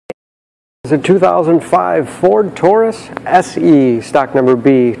It's a 2005 Ford Taurus SE, stock number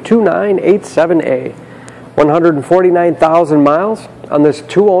B2987A. 149,000 miles on this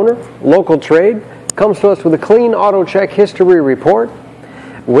two-owner local trade. Comes to us with a clean auto check history report.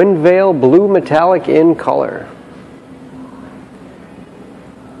 Windveil blue metallic in color.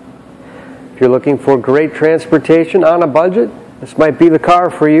 If you're looking for great transportation on a budget, this might be the car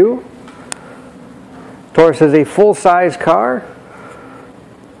for you. Taurus is a full-size car.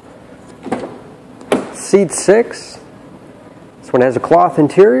 Seat 6. This one has a cloth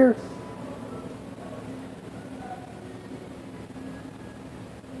interior.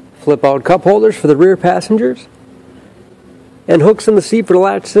 Flip-out cup holders for the rear passengers. And hooks in the seat for the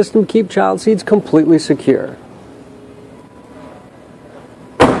latch system keep child seats completely secure.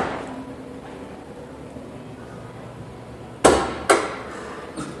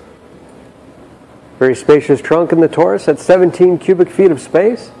 Very spacious trunk in the Taurus at 17 cubic feet of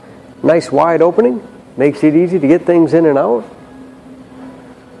space. Nice wide opening. Makes it easy to get things in and out.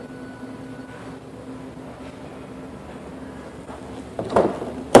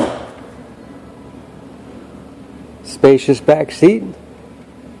 Spacious back seat.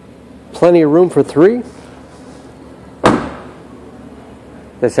 Plenty of room for 3.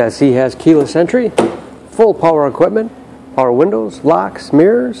 This SE has keyless entry, full power equipment, power windows, locks,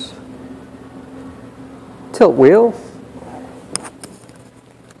 mirrors, tilt wheel,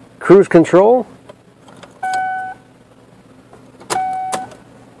 cruise control,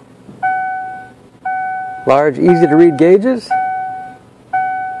 large easy to read gauges,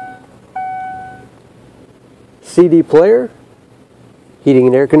 CD player, heating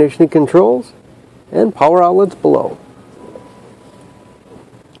and air conditioning controls, and power outlets below.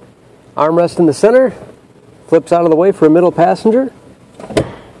 Armrest in the center, flips out of the way for a middle passenger,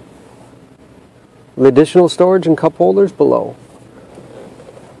 with additional storage and cup holders below.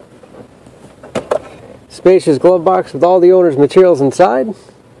 Spacious glove box with all the owner's materials inside.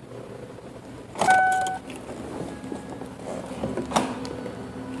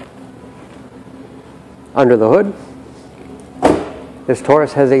 Under the hood, this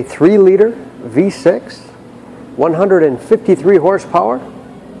Taurus has a 3-liter V6, 153 horsepower.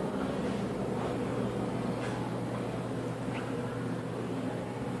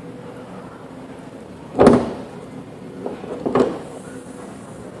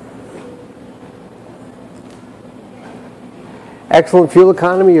 Excellent fuel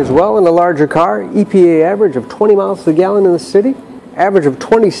economy as well in a larger car. EPA average of 20 miles to the gallon in the city, average of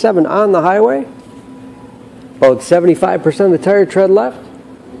 27 on the highway. About 75% of the tire tread left.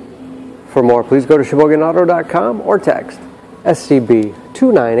 For more, please go to SheboganAuto.com or text SCB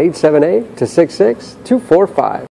 2987A to 66245.